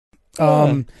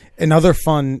Another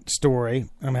fun story.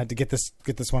 I'm gonna have to get this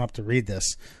one up to read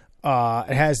this.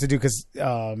 It has to do because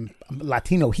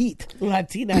Latino Heat,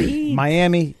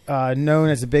 Miami, known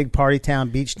as a big party town,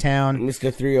 beach town.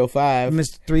 Mr. 305.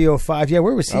 Mr. 305. Yeah,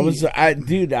 where was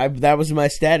he? That was my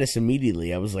status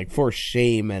immediately. I was like, for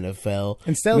shame, NFL.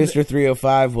 Instead, Mr.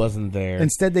 305 wasn't there.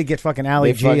 Instead, they get fucking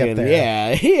Ali G up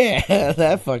there. Yeah,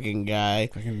 that fucking guy.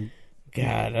 God,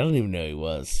 I don't even know who he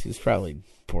was. He was probably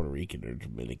Puerto Rican or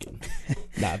Dominican.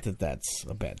 Not that that's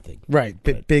a bad thing, right?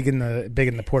 Big in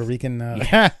the Puerto Rican.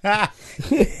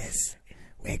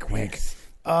 Wink, wink.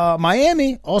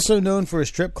 Miami, also known for his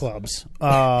strip clubs.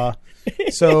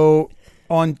 So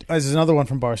this is another one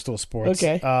from Barstool Sports.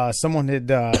 Okay. Someone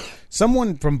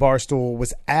from Barstool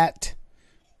was at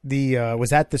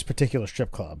this particular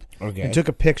strip club. Okay. And took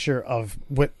a picture of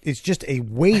what is just a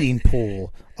wading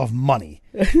pool of money.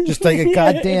 Just like a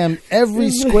goddamn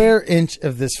every square inch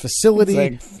of this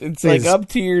facility. It's like up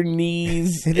to your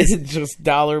knees. It's just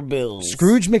dollar bills.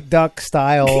 Scrooge McDuck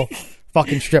style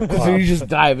fucking strip club. So you just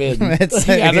dive in. I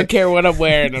don't care what I'm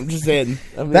wearing. I'm just in.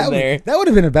 I'm in there. That would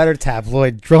have been a better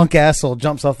tabloid. Drunk asshole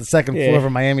jumps off the second floor of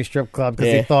a Miami strip club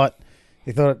because he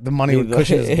thought the money would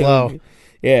cushion his blow.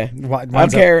 Yeah, I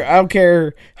don't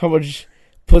care how much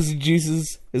pussy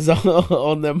juices is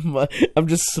on them. I'm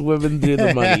just swimming through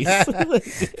the monies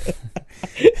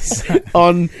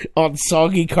on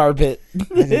soggy carpet.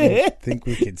 I didn't think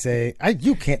we could say.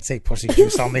 You can't say pussy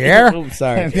juice on the air. I'm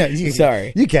sorry.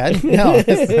 Sorry, you can. No,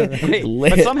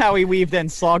 but somehow he weaved in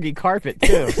soggy carpet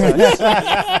too.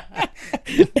 So.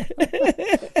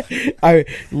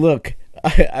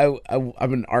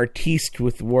 I'm an artiste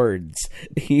with words.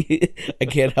 I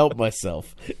can't help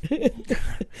myself.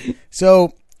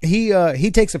 So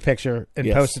he takes a picture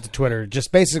and posts it to Twitter.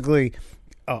 Just basically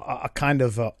a kind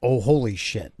of oh holy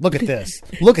shit! Look at this!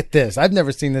 Look at this! I've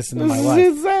never seen this in my life.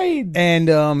 This is insane.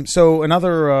 And so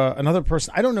another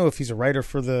person. I don't know if he's a writer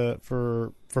for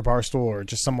Barstool or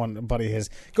just a buddy of his.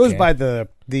 Goes by the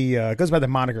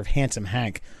moniker of Handsome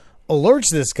Hank. Alerts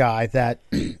this guy that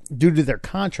due to their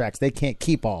contracts they can't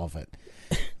keep all of it.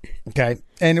 Okay,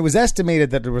 and it was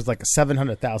estimated that there was like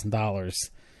 $700,000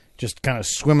 just kind of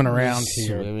swimming around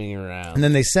here. And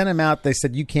then they sent him out. They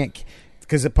said you can't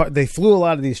because they flew a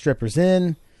lot of these strippers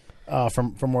in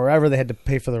from wherever. They had to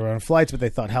pay for their own flights, but they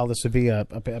thought, hell, this would be a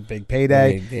big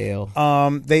payday. Big deal.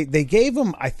 They gave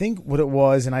him, I think what it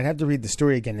was, and I'd have to read the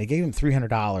story again. They gave him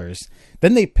 $300.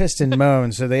 Then they pissed and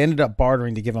moaned, so they ended up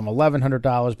bartering to give him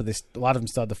 $1,100. But a lot of them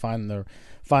still had to find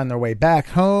their way back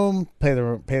home, pay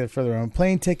for their own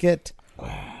plane ticket.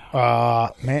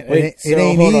 Wow. Man, it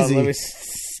ain't hold easy. On, let me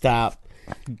stop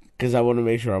because I want to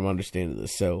make sure I'm understanding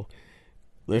this. So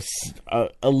there's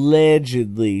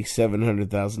allegedly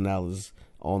 $700,000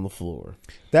 on the floor.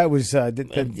 That was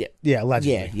allegedly. Yeah,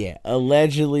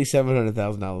 allegedly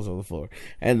 $700,000 on the floor.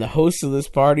 And the hosts of this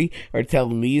party are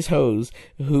telling these hoes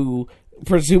who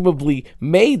presumably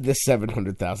made the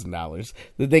 $700,000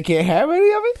 that they can't have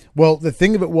any of it. Well, the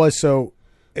thing of it was, so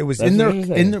it was in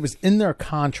their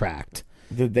contract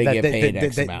that they get paid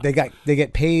X amount. They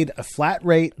get paid a flat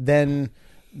rate, then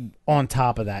on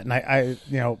top of that, and I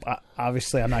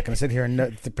obviously I'm not going to sit here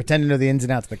and pretend to know the ins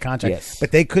and outs of the contract,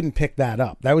 but they couldn't pick that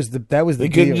up. That was the they deal.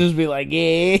 Couldn't just be like,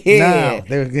 yeah, no,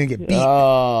 they were going to get beat.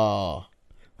 Oh,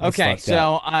 okay.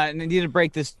 So I need to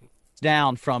break this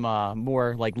down from a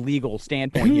more like legal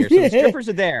standpoint here. So the strippers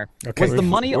are there. Okay. Was the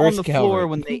money on the floor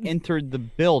when they entered the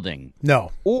building?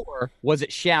 No. Or was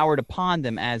it showered upon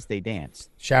them as they danced?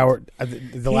 Showered.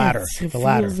 The latter.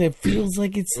 It feels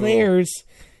like it's theirs.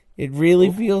 It really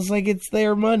feels like it's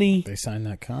their money. They signed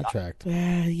that contract.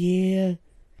 Yeah.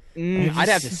 I'd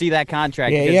have to see that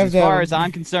contract because as far as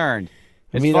I'm concerned,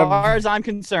 if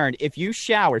you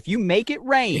shower, if you make it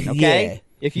rain, okay?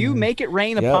 If you make it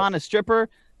rain upon a stripper,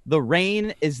 the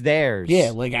rain is theirs. Yeah,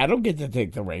 like I don't get to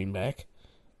take the rain back.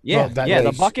 Yeah,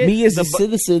 the bucket. Me as a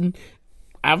citizen,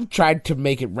 I've tried to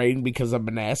make it rain because I'm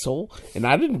an asshole, and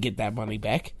I didn't get that money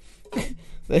back.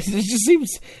 It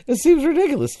seems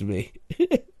ridiculous to me.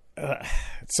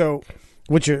 So,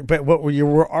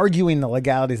 we're arguing the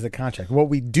legalities of the contract. What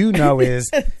we do know is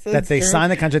that they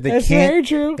signed the contract.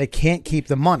 They can't keep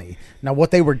the money. Now,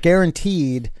 what they were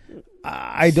guaranteed,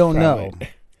 I don't know.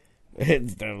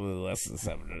 It's definitely less than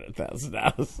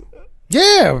 $700,000.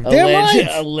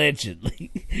 Yeah, allegedly.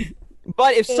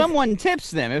 But if someone tips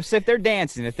them, if they're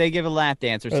dancing, if they give a lap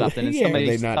dance or something, and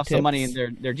somebody stuffs some money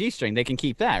in their G-string, they can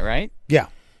keep that, right? Yeah.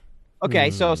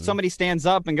 Okay, so if somebody stands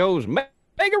up and goes, "Make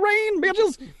it rain,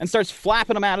 bitches," and starts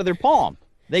flapping them out of their palm,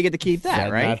 they get to keep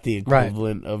that, right? Not the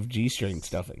equivalent of G-string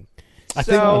stuffing.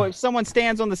 So if someone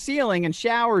stands on the ceiling and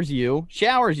showers you,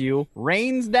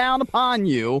 rains down upon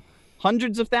you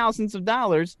hundreds of thousands of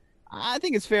dollars, I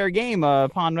think it's fair game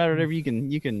upon whatever you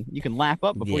can lap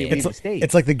up before you leave the stage.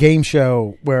 It's like the game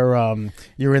show where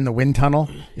you're in the wind tunnel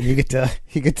and you get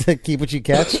to keep what you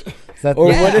catch.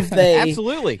 What if they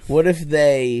absolutely? What if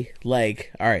they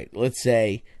like? All right, let's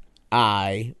say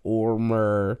I or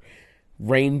Murr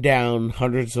rain down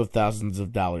hundreds of thousands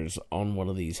of dollars on one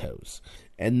of these hoes,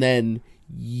 and then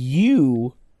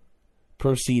you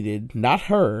proceeded, not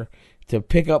her, to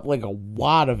pick up like a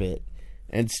wad of it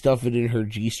and stuff it in her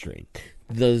G-string.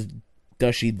 Does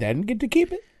she then get to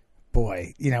keep it?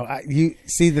 Boy, you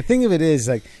see, the thing of it is,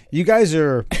 like, you guys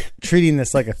are treating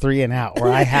this like a 3 and out,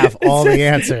 where I have all the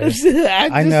answers.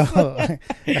 I know.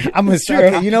 I'm a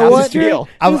okay, you know what?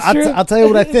 I'll tell you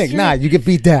what I think. Nah, you get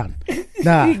beat down.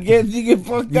 Nah, you get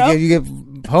fucked up. You get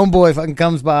homeboy fucking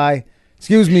comes by.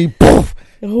 Excuse me. Poof.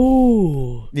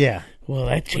 Ooh. Yeah. Well,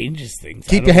 that changes things.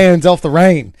 Keep your hands off the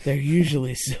rain. They're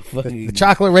usually so fucking... The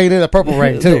chocolate rain and the purple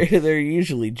rain, too. They're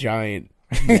usually giant.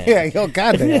 Yeah, oh,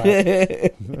 God, they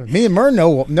are. Me and Myrn know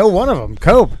one of them.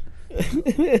 Cope.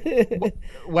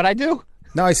 What'd I do?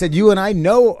 No, I said you and I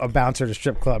know a bouncer at a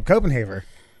strip club, Copenhagen.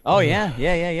 Oh, yeah.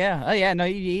 Oh, yeah, no,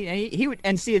 he would...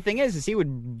 And see, the thing is he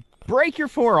would break your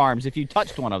forearms if you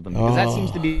touched one of them, because that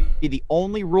seems to be the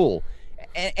only rule.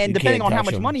 And depending on how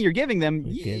much money you're giving them,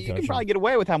 you can probably get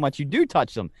away with how much you do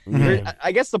touch them. Mm-hmm.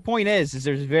 I guess the point is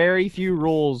there's very few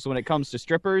rules when it comes to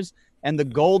strippers, and the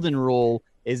golden rule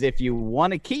is if you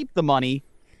want to keep the money,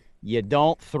 you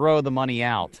don't throw the money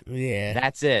out. Yeah.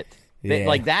 That's it. Yeah.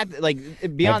 Like that. Like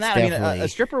beyond that, definitely... I mean, a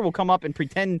stripper will come up and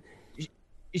pretend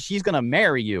she's going to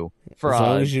marry you for a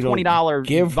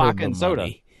 $20 vodka and soda.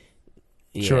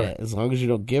 Yeah, sure. As long as you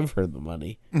don't give her the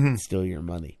money, it's still your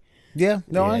money. Yeah,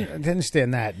 no, I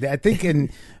understand that. I think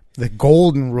in the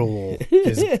golden rule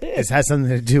has something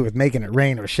to do with making it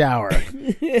rain or shower.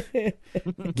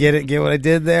 Get it? Get what I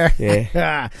did there?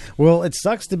 Yeah. Well, it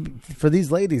sucks for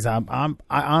these ladies. I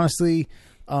honestly,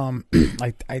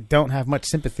 I don't have much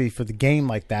sympathy for the game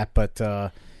like that. But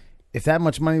if that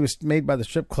much money was made by the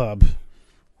strip club,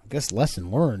 I guess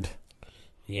lesson learned.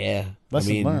 Yeah,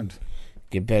 lesson learned.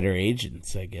 Get better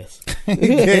agents, I guess.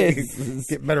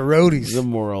 Get better roadies. The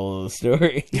moral of the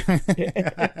story.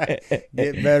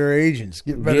 Get better agents.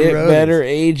 Get better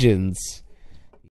agents.